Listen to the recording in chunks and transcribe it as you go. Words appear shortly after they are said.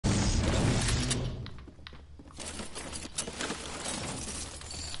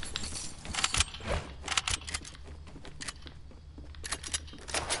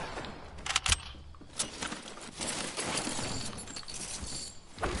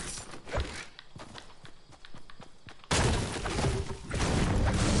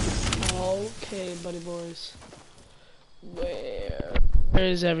Okay, buddy boys. Where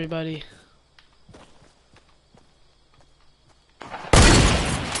is everybody?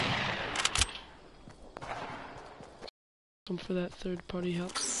 Come for that third party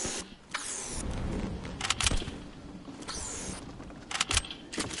help.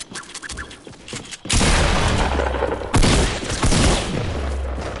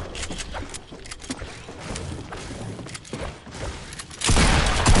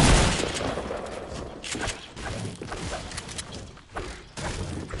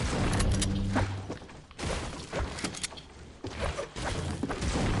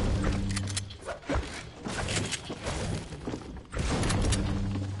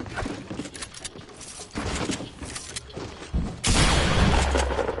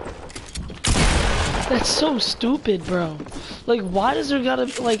 That's so stupid, bro. Like, why does there gotta,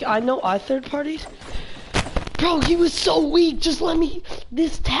 like, I know I third partied. Bro, he was so weak, just let me,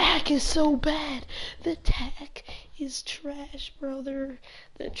 this tack is so bad. The tack is trash, bro. The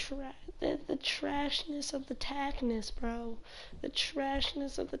trashness of the tackness, bro. The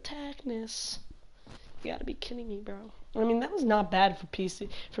trashness of the tackness. You gotta be kidding me, bro. I mean, that was not bad for PC,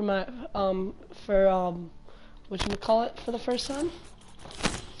 for my, whatchamacallit for the first time.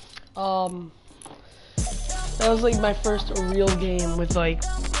 That was like my first real game with like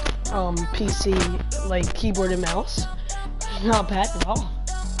PC, like keyboard and mouse. Not bad at all.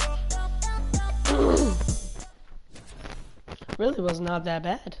 Really was not that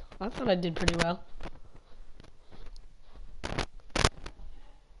bad. I thought I did pretty well.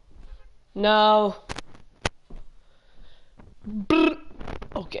 No. Brr.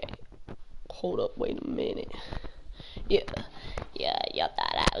 Okay. Hold up, wait a minute. Yeah, y'all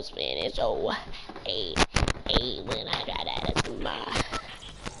thought I was finished. Oh, hey, when I got out of my,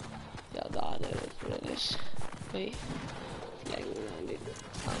 y'all thought I was finished. Wait, like I'm gonna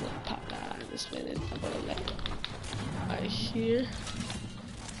pop that out of this minute. I'm gonna let go. Right here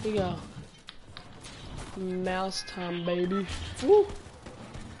we go. Mouse time, baby. Woo!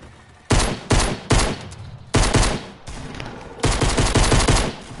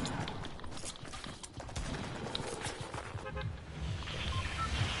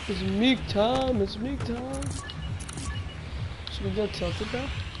 It's meek time, it's meek time. Should we go tilted, bro?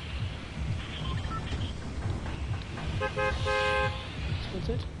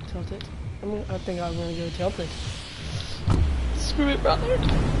 Tilted? Tilted. I think I'm gonna go tilted. Screw it, brother.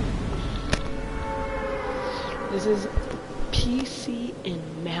 This is PC and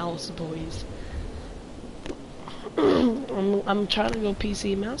mouse, boys. I'm trying to go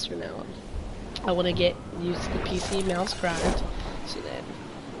PC and mouse for now. I want to get used to the PC mouse grind, so that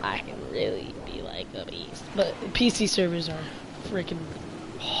I can really be like a beast. But PC servers are freaking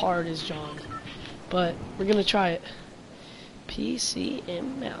hard as John. But we're gonna try it. PC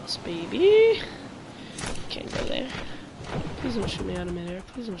and mouse, baby. Can't go there. Please don't shoot me out of midair.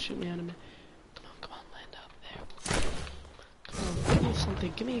 Please don't shoot me out of midair. Come on, land up there. Come on, give me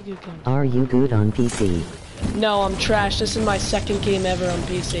something. Give me a good gun. Are you good on PC? No, I'm trash. This is my second game ever on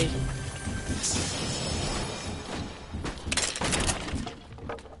PC.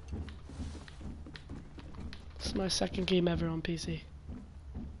 My second game ever on PC.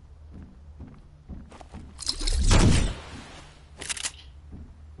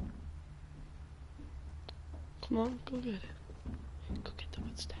 Come on, go get it. Go get the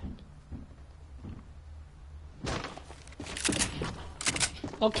wood stack.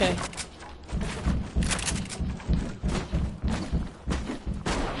 Okay.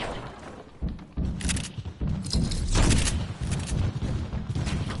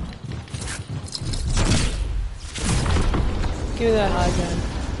 Give me that high gun.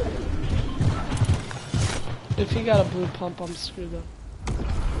 If he got a blue pump, I'm screwed up.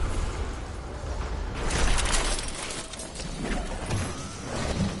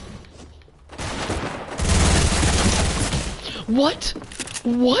 What?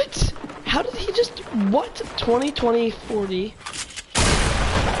 What? How did he just... What? 20, 20, 40.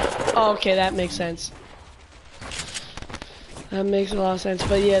 Oh, okay, that makes sense. That makes a lot of sense,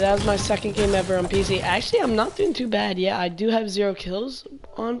 but yeah, that was my second game ever on PC. Actually, I'm not doing too bad. Yeah, I do have 0 kills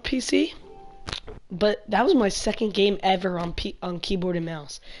on PC, but that was my second game ever on keyboard and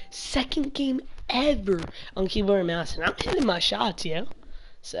mouse. Second game ever on keyboard and mouse, and I'm hitting my shots, yo.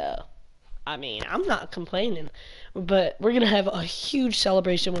 So, I mean, I'm not complaining, but we're gonna have a huge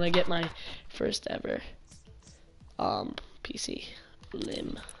celebration when I get my first ever PC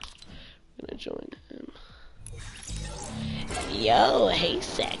limb. I'm gonna join him. Yo, hey,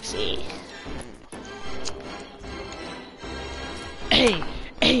 sexy. Hey,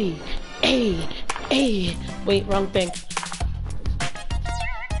 hey, hey, hey. Wait, wrong thing.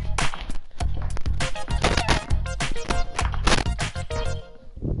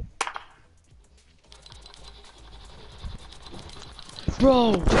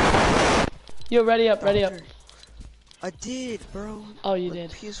 Bro! Yo, ready up, ready up. I did, bro. Oh, you My did.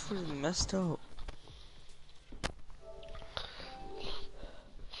 PS4 is messed up.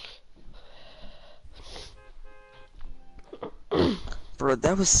 Bro,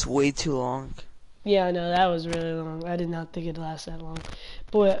 that was way too long. Yeah, I know, that was really long. I did not think it'd last that long.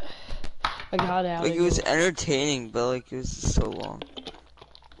 But I got out. Like, it was entertaining, but, like, it was just so long.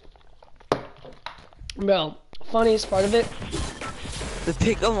 Bro, funniest part of it. The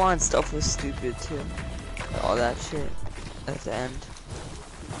pick-up line stuff was stupid, too. All that shit at the end.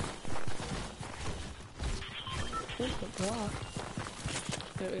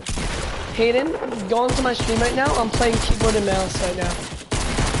 Hayden, go onto my stream right now. I'm playing keyboard and mouse right now.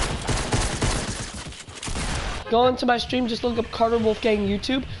 Go into my stream, just look up Carter Wolfgang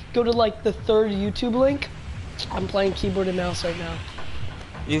YouTube. Go to like the 3rd YouTube link. I'm playing keyboard and mouse right now.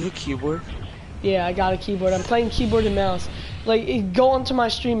 You have a keyboard? Yeah, I got a keyboard. I'm playing keyboard and mouse. Like, go onto my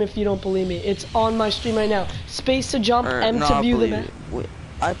stream if you don't believe me. It's on my stream right now. Space to jump, M no, to view the map.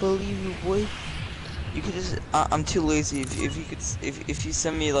 I believe you would. You could just. I'm too lazy. If you could, if you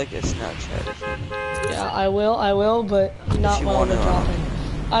send me like a Snapchat or something. Yeah, I will, but not while we're dropping.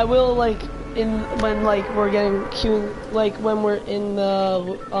 I will like when like we're getting queuing, like when we're in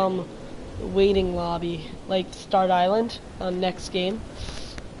the waiting lobby, like Start Island next game.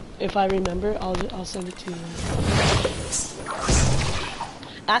 If I remember, I'll send it to you.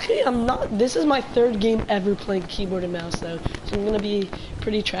 Actually, I'm not. This is my 3rd game ever playing keyboard and mouse though, so I'm gonna be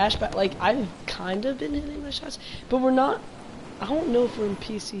pretty trash. But like I've kind of been hitting my shots, but we're not. I don't know if we're in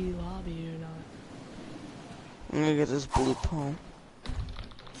PC lobby or not. I'm gonna get this blue pump.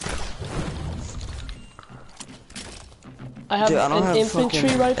 I have an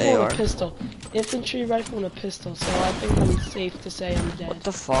infantry rifle AR. and a pistol. Infantry rifle and a pistol, so I think I'm safe to say I'm dead. What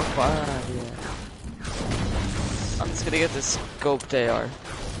the fuck? Why don't I do that? I'm just gonna get this scoped AR.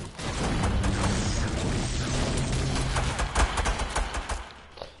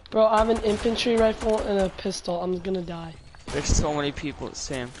 Bro, I have an infantry rifle and a pistol. I'm gonna die. There's so many people,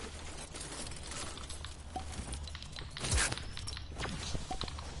 Sam.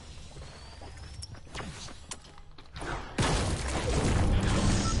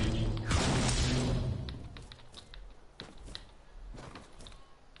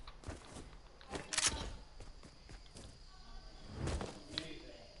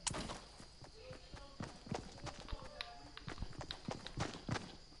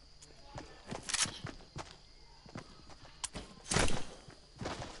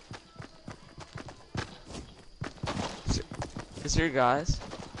 Is there guys?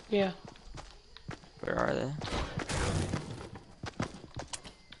 Yeah. Where are they?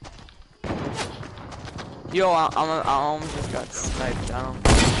 Yo, I almost just got sniped down.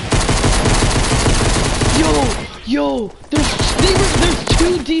 Yo, there's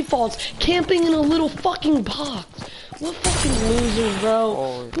 2 defaults camping in a little fucking box. What fucking losers, bro?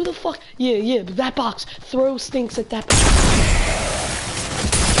 Oh. Who the fuck? Yeah, that box. Throw stinks at that box.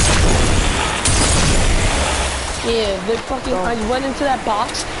 Yeah, they fucking. I went into that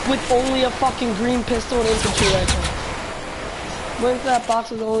box with only a fucking green pistol and infantry rifle. Went into that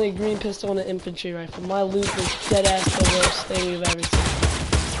box with only a green pistol and an infantry rifle. My loot was dead ass the worst thing you've ever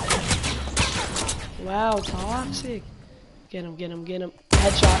seen. Wow, toxic. Get him. Headshot.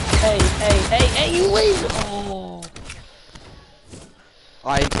 Hey, you leave. Oh.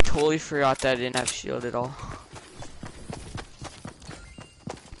 I totally forgot that I didn't have shield at all.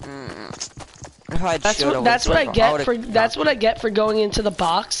 That's what I get for going into the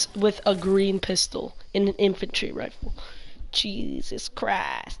box with a green pistol and an infantry rifle. Jesus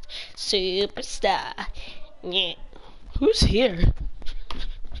Christ, superstar. Yeah. Who's here? Do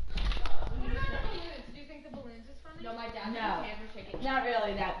you think the balloons is funny? No, my dad. No, Not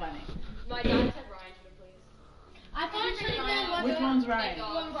really that funny. my dad said Ryan should please. I thought it should have been Which one's Ryan?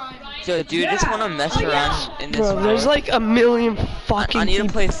 Yo, do you just want to mess around in this? Bro, there's like a million fucking I need to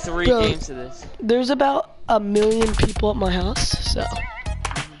people. play 3 Bro, games of this. There's about a million people at my house, so.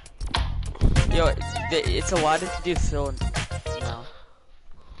 Yo, it's allowed to do Phil now.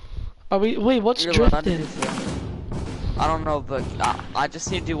 Are we? Wait, what's You're allowed to drifting? do Phil. I don't know, but I just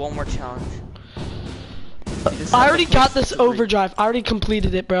need to do one more challenge. I already got this overdrive. I already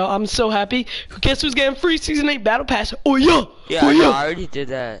completed it, bro. I'm so happy. Guess who's getting free Season 8 Battle Pass? Oh, yeah! Yeah, oh, I yeah! know, I already did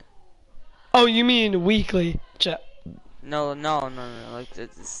that. Oh, you mean weekly? No, like the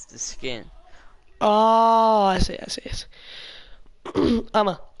skin. Oh, I see.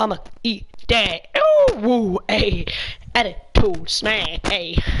 I'ma eat that. Oh, woo, ayy. Attitude smack,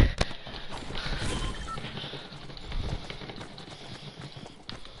 ayy.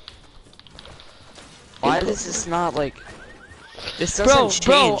 Why does this not like This Bro, doesn't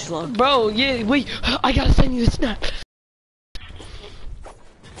change. bro, Look. bro, yeah, wait, I gotta send you the snap.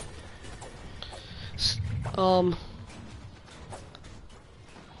 Alright,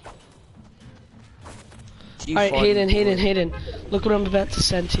 Hayden, look what I'm about to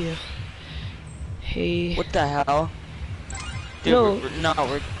send to you. Hey. What the hell? Dude, No.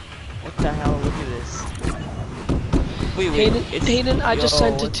 What the hell? Look at this. Wait, Hayden, I just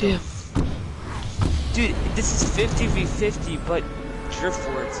sent it to you. Dude, this is 50v50, but Drift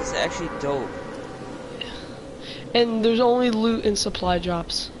Wars is actually dope. And there's only loot and supply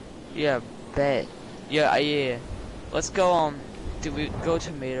drops. Yeah, bet. Yeah. Let's go, do we go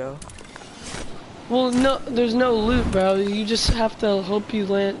tomato? Well, no, there's no loot, bro. You just have to hope you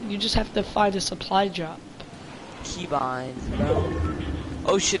land. You just have to find a supply drop. Keybinds, bro.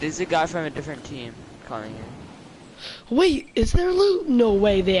 Oh shit, there's a guy from a different team coming in. Wait, is there loot? No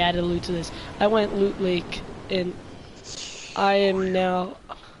way they added loot to this. I went loot lake and I now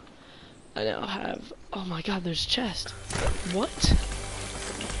have, oh my god, there's chest. What?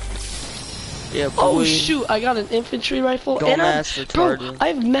 Yeah, boy. Oh shoot, I got an infantry rifle Don't and ask bro, retarded.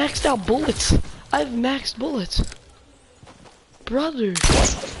 I've maxed out bullets. I've maxed bullets. Brother.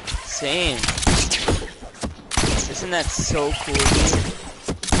 Same. Isn't that so cool, dude?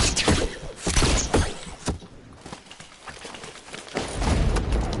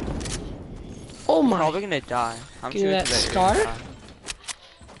 Oh my. Probably gonna die. I'm Give me sure that you're scar. gonna die.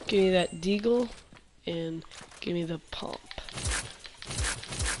 Give me that deagle and give me the pump.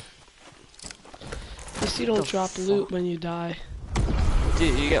 At least you don't drop loot when you die.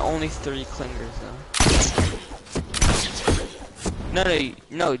 Dude, you get only 3 clingers though.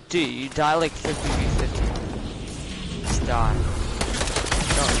 No, dude, you die like 50v50. Just die.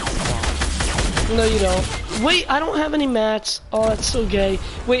 No, you don't. Wait, I don't have any mats. Oh, that's so gay.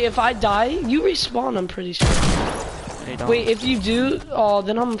 Wait, if I die, you respawn, I'm pretty sure. Wait, if you do, oh,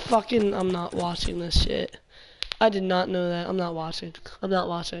 then I'm not watching this shit. I did not know that. I'm not watching.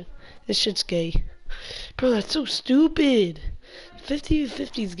 This shit's gay. Bro, that's so stupid.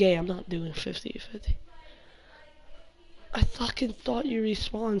 50-50 is gay. I'm not doing 50-50. I fucking thought you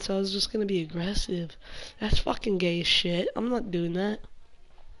respawned, so I was just gonna be aggressive. That's fucking gay as shit. I'm not doing that.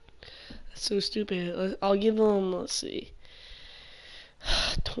 That's so stupid. I'll give him, let's see,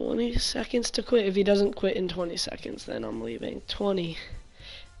 20 seconds to quit. If he doesn't quit in 20 seconds, then I'm leaving. 20,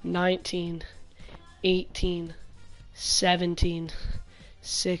 19, 18, 17,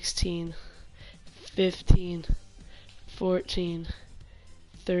 16, 15, 14,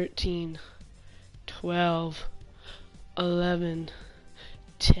 13, 12, 11,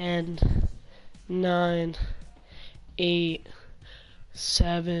 10, 9, 8,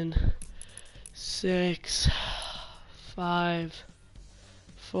 7, 6, 5,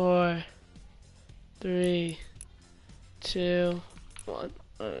 4, 3, 2, 1.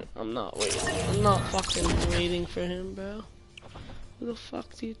 I'm not waiting. I'm not fucking waiting for him, bro. Who the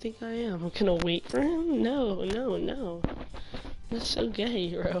fuck do you think I am? I'm gonna wait for him? No. That's so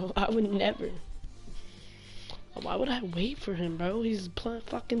gay, bro. I would never. Why would I wait for him, bro? He's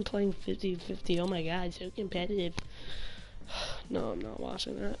fucking playing 50-50. Oh my god, so competitive. No, I'm not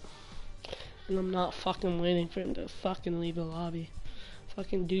watching that. And I'm not fucking waiting for him to fucking leave the lobby.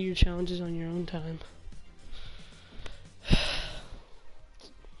 Fucking do your challenges on your own time.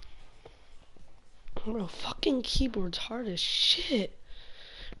 Bro, fucking keyboard's hard as shit.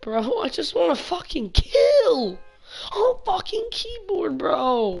 Bro, I just wanna fucking kill! Oh, fucking keyboard,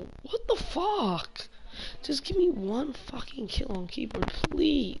 bro! What the fuck? Just give me one fucking kill on keyboard,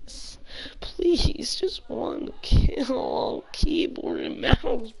 please. Please, just one kill on keyboard and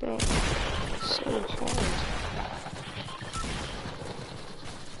mouse, bro. So hard.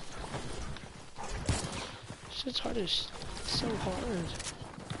 Shit's hard as so hard.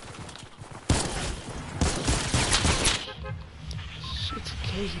 Shit's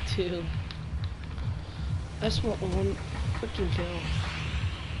gay too. I just want one freaking kill.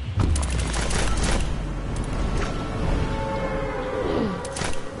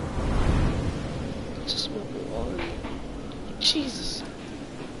 Just want one. Jesus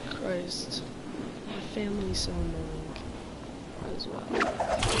Christ. My family's so annoying as well.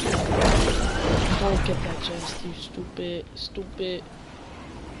 Don't get that chest, you stupid.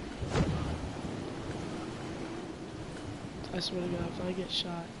 I swear to God, if I get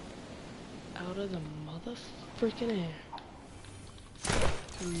shot out of the mother freaking air.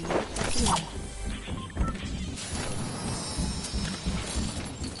 Motherfucking air.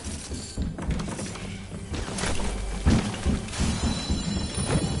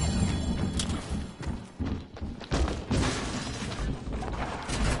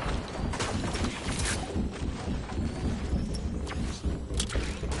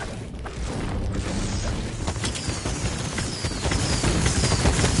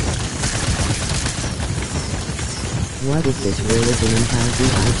 What is this religion and how do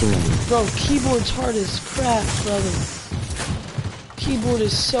I join? Bro, keyboard's hard as crap, brother. Keyboard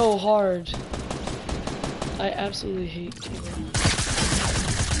is so hard. I absolutely hate keyboard.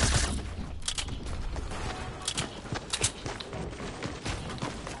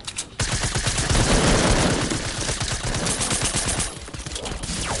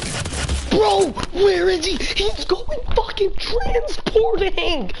 Bro, where is he? He's going fucking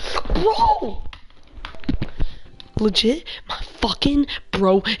transporting! Bro! Legit, my fucking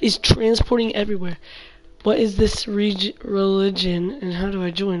bro is transporting everywhere. What is this religion and how do I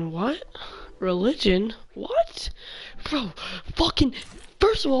join? What? Religion? What? Bro, fucking,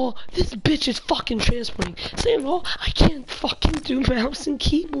 first of all, this bitch is fucking transporting. Second of all, I can't fucking do mouse and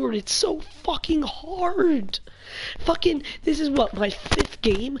keyboard. It's so fucking hard. Fucking, this is what, my 5th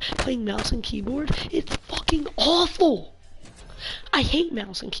game playing mouse and keyboard? It's fucking awful. I hate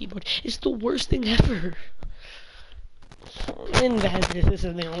mouse and keyboard. It's the worst thing ever. And this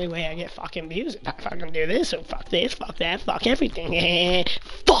is the only way I get fucking views. If I fucking do this, so fuck this, fuck that, fuck everything.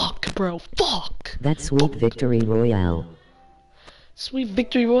 Fuck, bro, fuck. That sweet victory royale. Sweet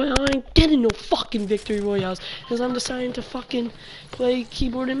victory royale? I ain't getting no fucking victory royales. Because I'm deciding to fucking play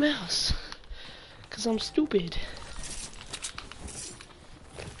keyboard and mouse. Because I'm stupid.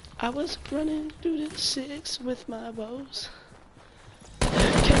 I was running through the 6 with my woes.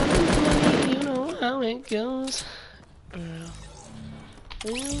 Counting money, you know how it goes.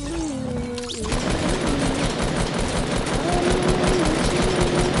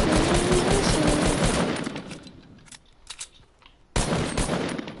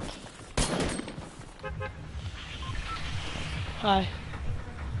 Hi.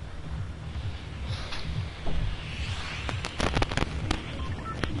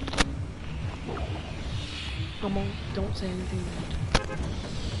 Come on, don't say anything bad.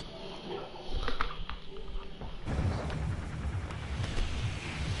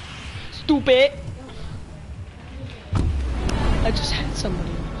 Stupid! I just had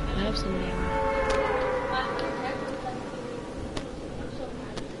somebody. I have somebody.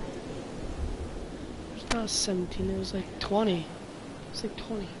 It was not 17, it was like 20. It was like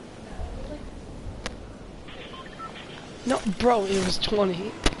 20. No, bro, it was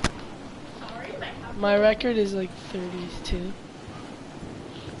 20. My record is like 32.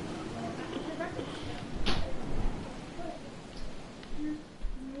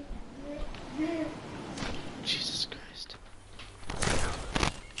 Jesus Christ.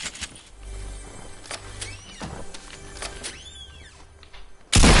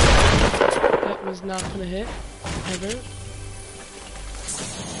 That was not gonna hit, ever.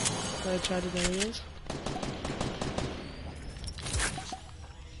 But I tried it anyways.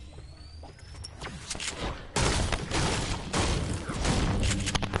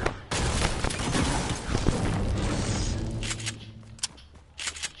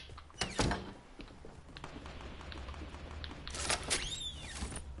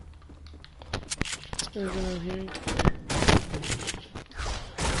 Here.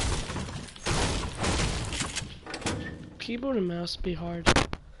 Keyboard and mouse be hard.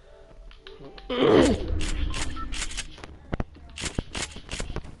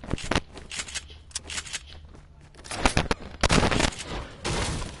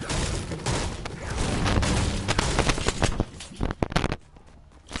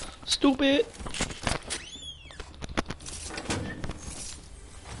 Stupid.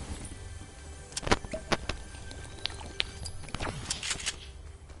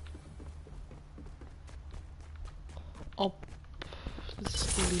 Oh, this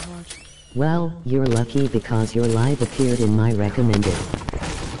is gonna be hard. Well, you're lucky because your live appeared in my recommended.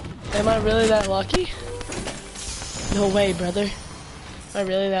 Am I really that lucky? No way, brother. Am I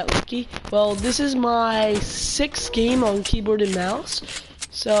really that lucky? Well, this is my 6th game on keyboard and mouse.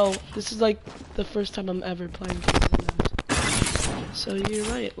 So, this is like the first time I'm ever playing keyboard and mouse. So, you're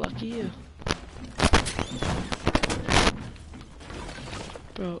right. Lucky you.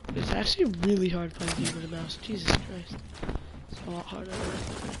 Bro, it's actually really hard playing keyboard and mouse. Jesus Christ. It's a lot harder than I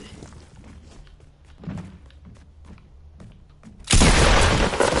thought it would be.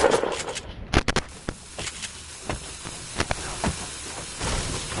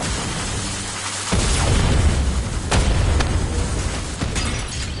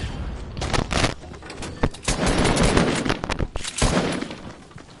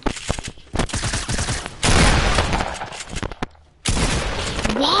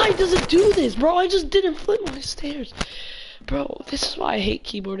 Why does it do this, bro? I just didn't flip my stairs. Bro, this is why I hate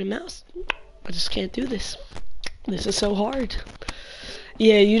keyboard and mouse. I just can't do this. This is so hard.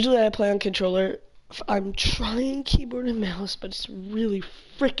 Yeah, usually I play on controller. I'm trying keyboard and mouse, but it's really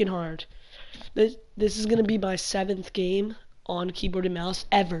freaking hard. This is gonna be my 7th game on keyboard and mouse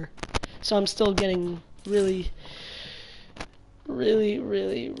ever. So I'm still getting really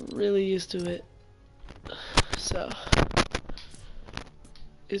used to it. So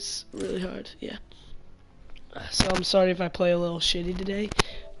it's really hard, yeah. So I'm sorry if I play a little shitty today,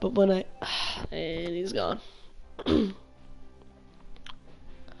 but when and he's gone.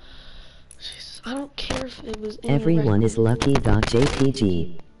 Jesus, I don't care if it was any Everyone is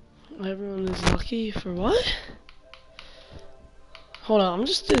lucky.jpg. Everyone is lucky for what? Hold on, I'm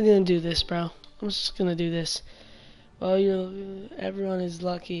just gonna do this, bro. I'm just gonna do this. Well, everyone is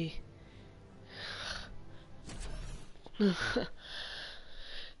lucky.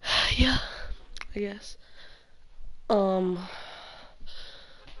 Yeah, I guess. Oh,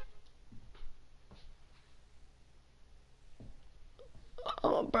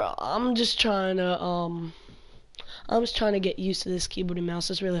 bro, I'm just trying to get used to this keyboard and mouse.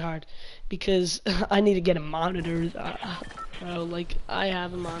 It's really hard because I need to get a monitor. Bro, like, I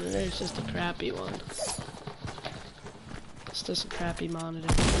have a monitor, it's just a crappy one. It's just a crappy monitor.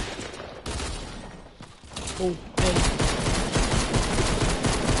 Oh, hey.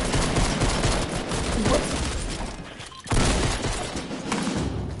 What?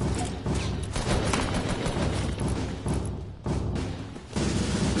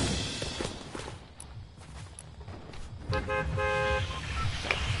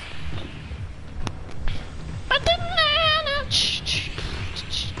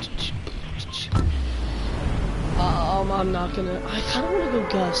 I'm not gonna. I kind of want to go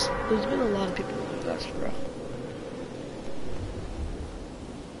Gus. There's been a lot of people going Gus, bro.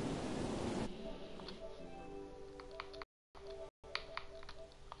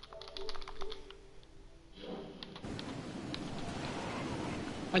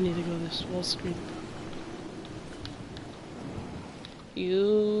 I need to go this full screen.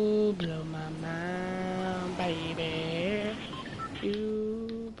 You blow my mind, baby.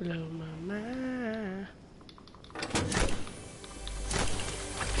 You blow my mind.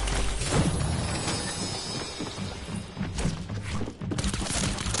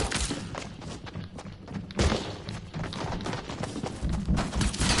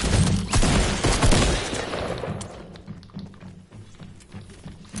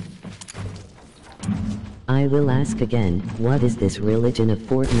 I will ask again, what is this religion of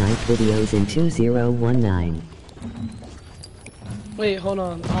Fortnite videos in 2019? Wait, hold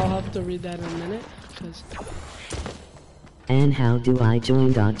on. I'll have to read that in a minute, cause. And how do I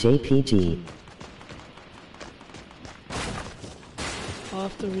join.jpg? I'll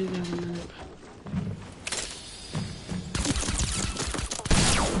have to read that in a minute.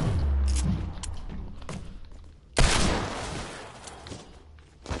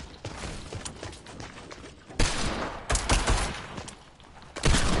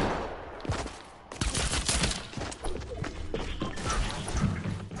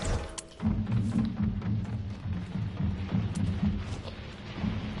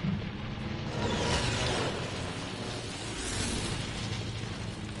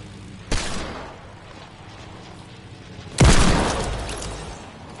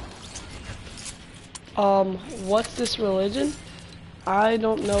 What's this religion? I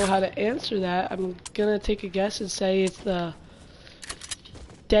don't know how to answer that. I'm gonna take a guess and say it's the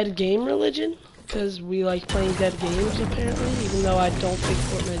dead game religion, because we like playing dead games apparently, even though I don't think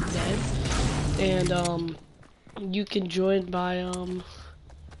Fortnite's dead. And you can join by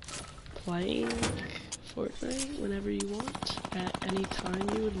playing Fortnite whenever you want, at any time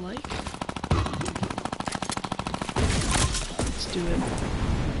you would like. Let's do it.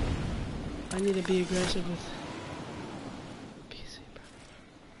 I need to be aggressive with PC, bro.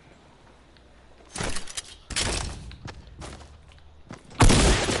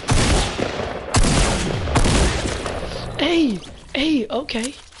 Hey,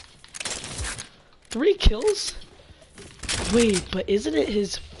 okay. 3 kills? Wait, but isn't it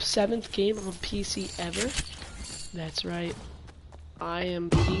his 7th game on PC ever? That's right. I am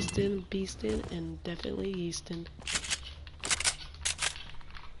beastin', and definitely yeastin'.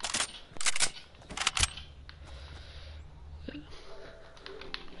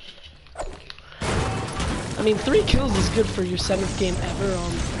 I mean, 3 kills is good for your 7th game ever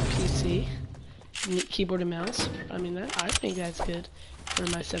on PC, keyboard and mouse. I mean, I think that's good for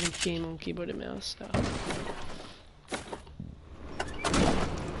my 7th game on keyboard and mouse. So.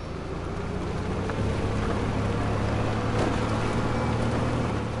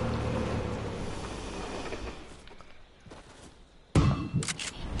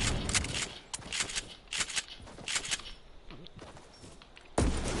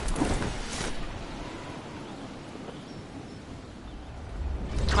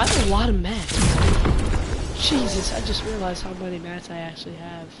 I have a lot of mats. Jesus, I just realized how many mats I actually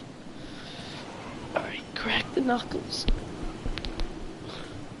have. Alright, crack the knuckles.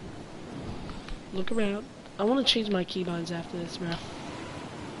 Look around. I want to change my keybinds after this, bro.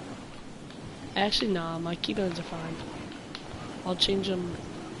 Actually, nah, my keybinds are fine. I'll change them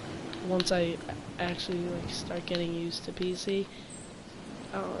once I actually like start getting used to PC.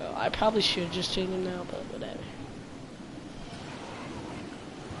 I don't know. I probably should just change them now, but whatever.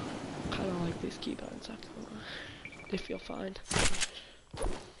 I don't like these keybinds. They feel fine.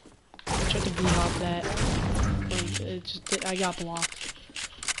 I tried to b-hop that. Like, it just I got blocked.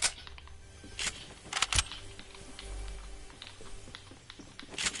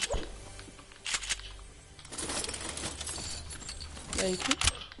 Thank you.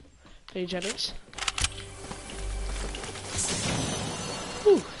 Very generous.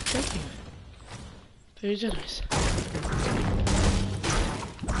 Ooh, thank you. Very generous.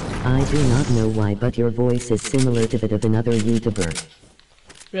 I do not know why, but your voice is similar to that of another YouTuber.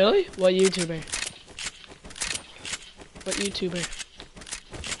 Really? What YouTuber? What YouTuber?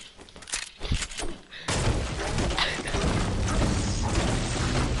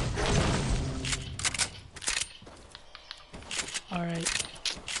 Alright.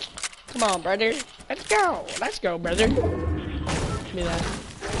 Come on, brother. Let's go. Let's go, brother. Give me that.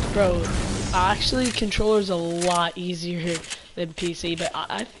 Bro, actually, controller's a lot easier than PC, but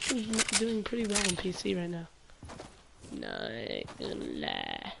I think I'm doing pretty well on PC right now. Not gonna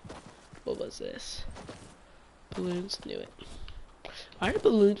lie. What was this? Balloons, knew it. Why are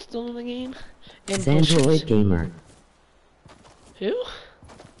balloons still in the game? And Zandroid bushes? Gamer. Who?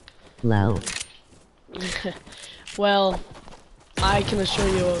 Low. Well, I can assure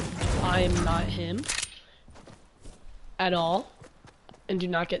you I am not him at all, and do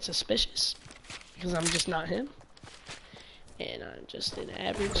not get suspicious, because I'm just not him, and I'm just an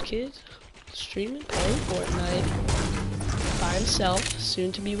average kid streaming, playing Fortnite by himself,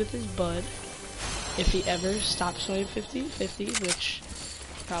 soon to be with his bud, if he ever stops playing 50-50, which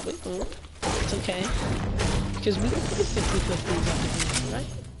probably won't. It's okay, because we don't play 50-50s up here, right?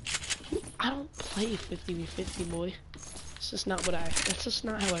 I don't play 50-50, boy. It's just not what that's just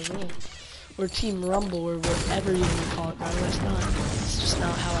not how I roll. Or Team Rumble, or whatever you want to call it, bro. That's not, it's just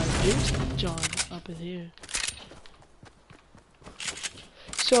not how I do John up in here.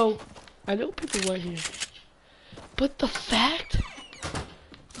 So, I know people went here, but the fact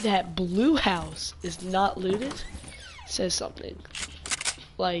that Blue House is not looted says something.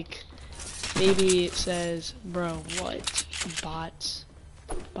 Like, maybe it says, bro, what? Bots.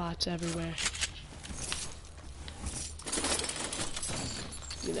 Bots everywhere.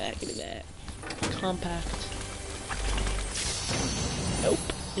 Give me that, give me that. Compact. Nope.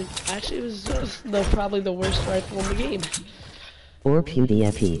 Actually, it was probably the worst rifle in the game. Or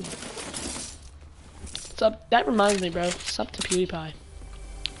PewDiePie. Sup, that reminds me, bro. Sup to PewDiePie.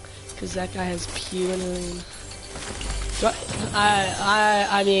 Because that guy has Pew in the name.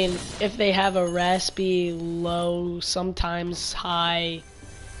 I mean, if they have a raspy, low, sometimes high,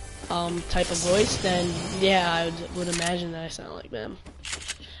 type of voice, then yeah, I would imagine that I sound like them.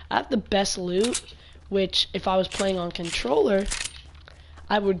 I have the best loot, which if I was playing on controller,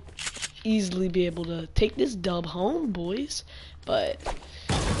 I would easily be able to take this dub home, boys. But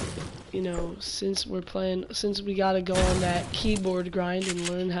you know, since we gotta go on that keyboard grind and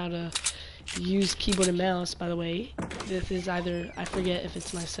learn how to use keyboard and mouse. By the way, this is either, I forget if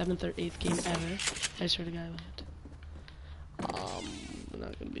it's my 7th or 8th game ever. I swear to God, I'm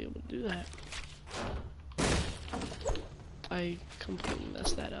not gonna be able to do that. I completely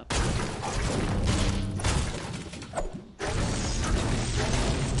messed that up.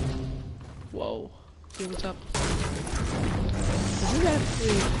 Whoa. Hey, what's up? Isn't that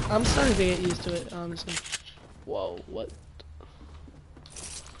free? I'm starting to get used to it, honestly. Whoa, what?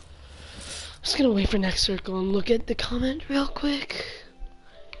 Just gonna wait for next circle and look at the comment real quick.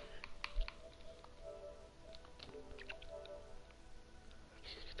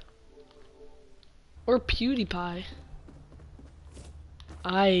 Or PewDiePie.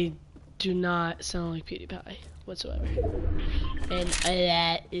 I do not sound like PewDiePie whatsoever. And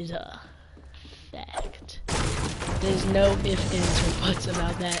that is a fact. There's no ifs, ands, or buts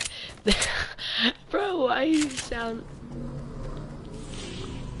about that. Bro, I sound...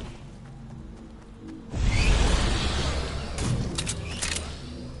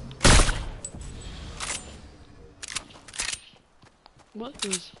 What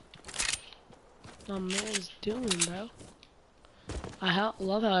is my man's doing, bro? I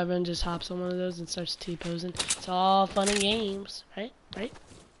love how everyone just hops on one of those and starts T-posing. It's all fun and games, right? Right?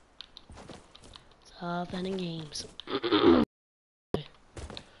 It's all fun and games.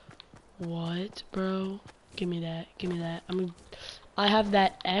 What, bro? Give me that. Give me that. I have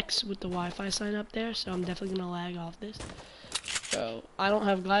that X with the Wi-Fi sign up there, so I'm definitely gonna lag off this. Bro, I don't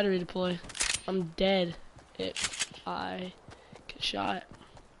have glider redeploy. I'm dead if I get shot.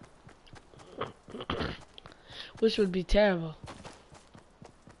 Which would be terrible.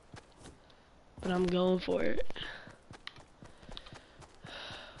 But I'm going for it.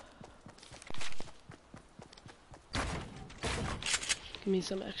 Give me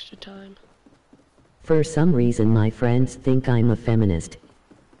some extra time. For some reason my friends think I'm a feminist.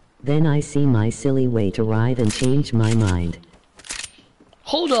 Then I see my silly way to ride and change my mind.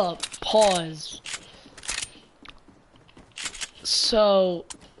 Hold up. Pause. So...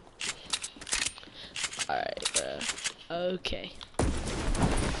 Alright, bro. Okay.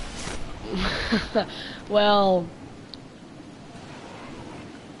 Well...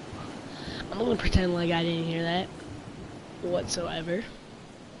 I'm gonna pretend like I didn't hear that. Whatsoever.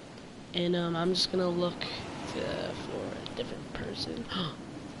 And I'm just gonna look for a different person.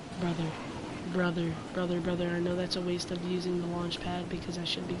 brother, I know that's a waste of using the launch pad because I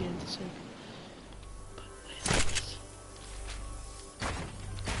should be getting to serve. But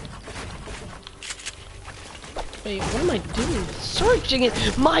wait, what am I doing? Searching it!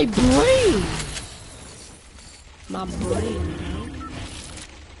 My brain! My brain, bro.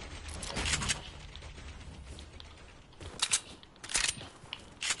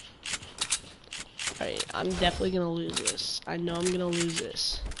 Alright, I'm definitely gonna lose this. I know I'm gonna lose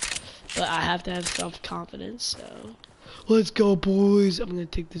this. But I have to have self-confidence, so... Let's go, boys! I'm gonna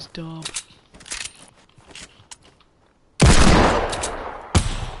take this dub.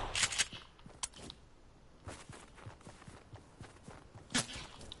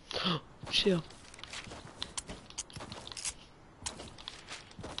 Chill.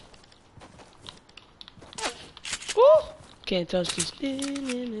 Woo! Can't touch this.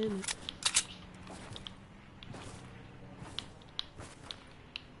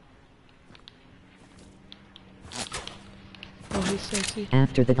 Oh, he's sexy.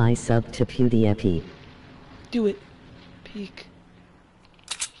 After that I sub to PewDiePie. Do it. Peek.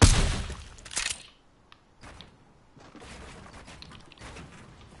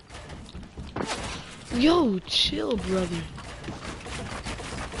 Yo, chill, brother.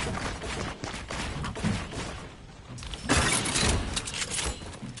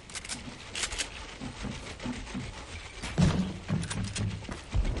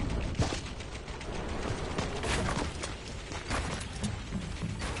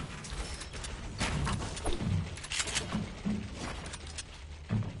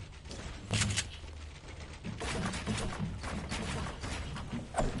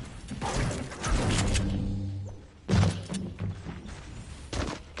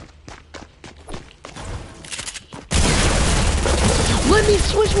 Let me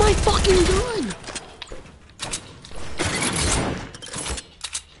switch my fucking gun!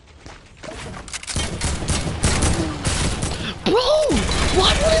 Bro!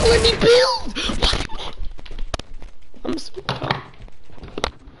 Why wouldn't it let me build? Why? I'm so dumb.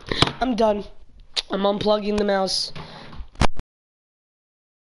 I'm done. I'm unplugging the mouse.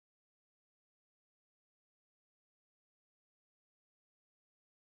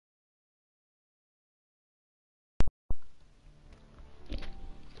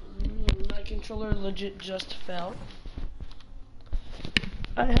 My controller legit just fell.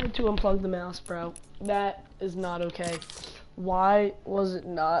 I had to unplug the mouse, bro. That is not okay. Why was it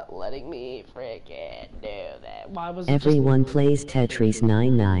not letting me freaking do that? Why was it Everyone plays Tetris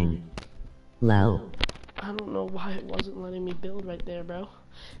 99. Low. I don't know why it wasn't letting me build right there, bro.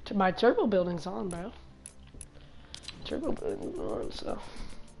 My turbo building's on, bro. Turbo building's on, so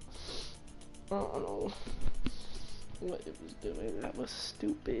I don't know what it was doing. That was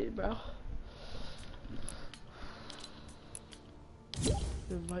stupid, bro.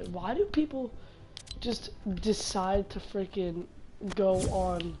 Why do people just decide to freaking go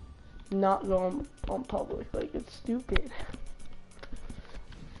on, not go on public? Like, it's stupid.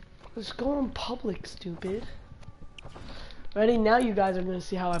 Just go on public, stupid. Ready? Now you guys are gonna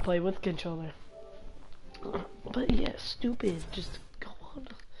see how I play with controller. But yeah, stupid. Just go on.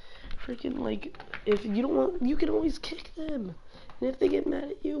 Freaking, like, if you don't want, you can always kick them. And if they get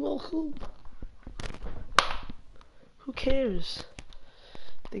mad at you, well, who cares?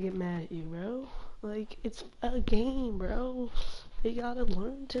 They get mad at you, bro. Like, it's a game, bro. They gotta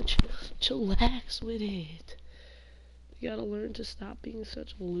learn to chillax with it. You gotta learn to stop being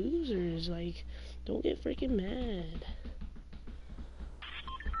such losers. Like, don't get freaking mad.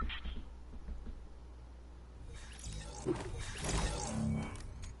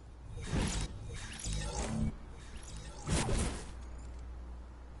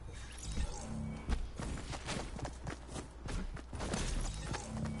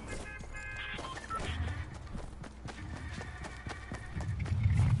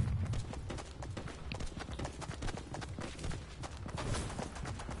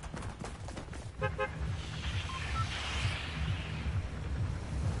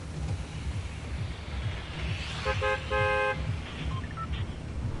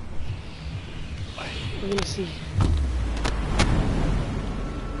 We're gonna see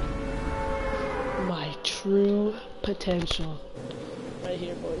my true potential right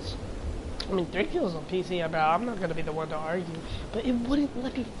here, boys. I mean, 3 kills on PC, bro. I'm not gonna be the one to argue, but it wouldn't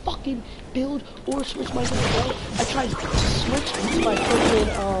let me fucking build or switch my gun. Right? I tried to switch to my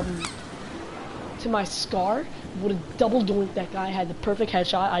freaking to my Scar. Would have double doinked that guy. Had the perfect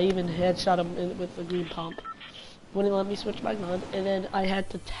headshot. I even headshot him with the green pump. Wouldn't let me switch my gun, and then I had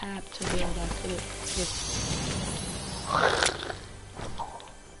to tap to build. I couldn't just.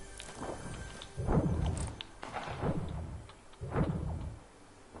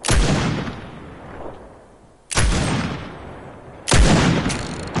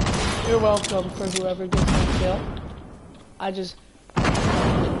 You're welcome for whoever gets that kill. I just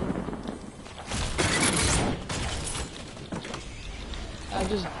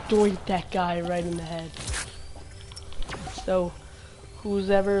doinked that guy right in the head. So, who's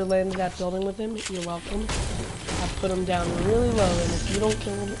ever landed that building with him, you're welcome. I put him down really low, and if you don't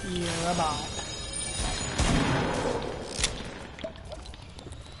kill him, you're a bot.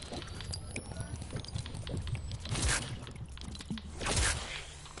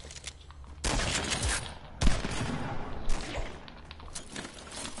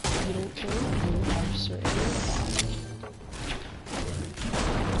 You don't kill him, you are certainly a bot.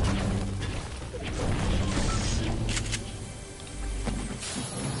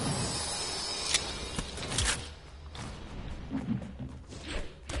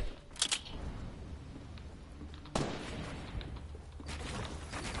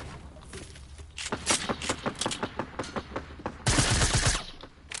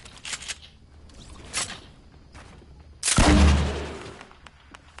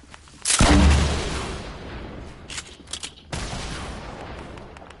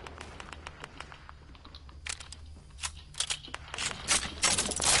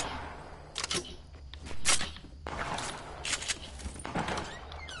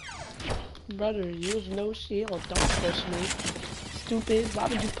 Brother, you have no shield. Don't push me. Stupid. Why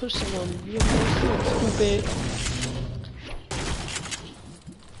would you push someone? You have no shield, stupid.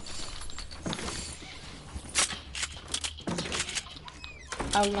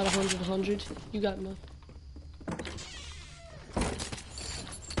 I got 100. You got nothing.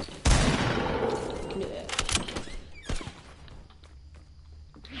 Give me that.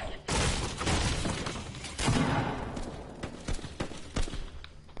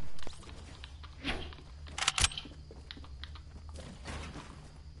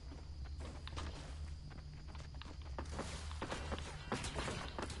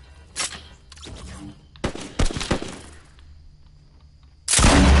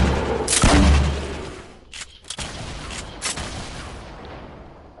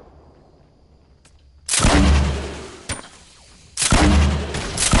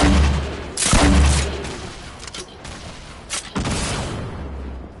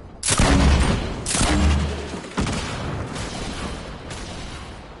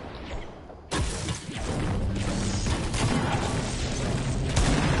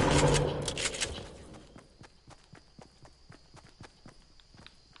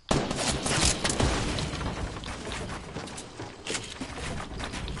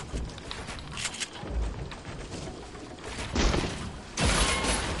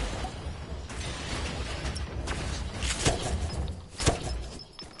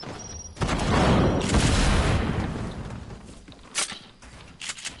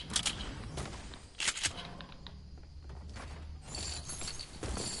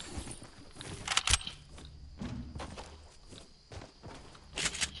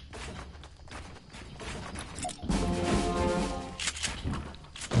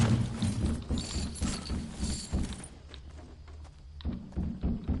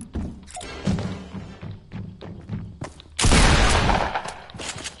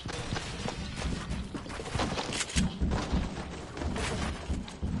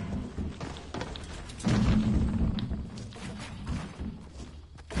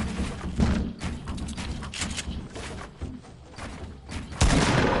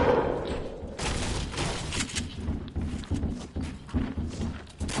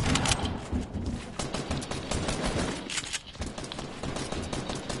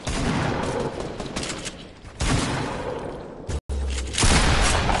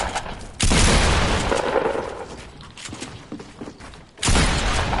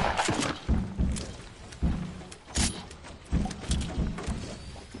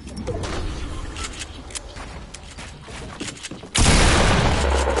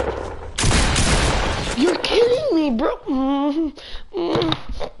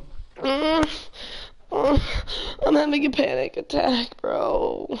 I'm having a panic attack,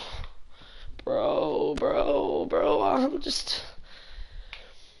 bro. Bro. I'm just...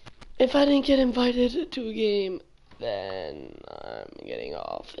 If I didn't get invited to a game, then I'm getting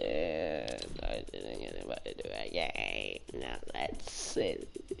off, and I didn't get invited to a game. Now that's silly.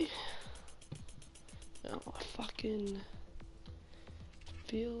 Now I fucking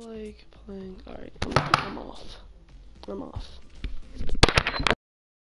feel like playing. Alright, I'm off. I'm off.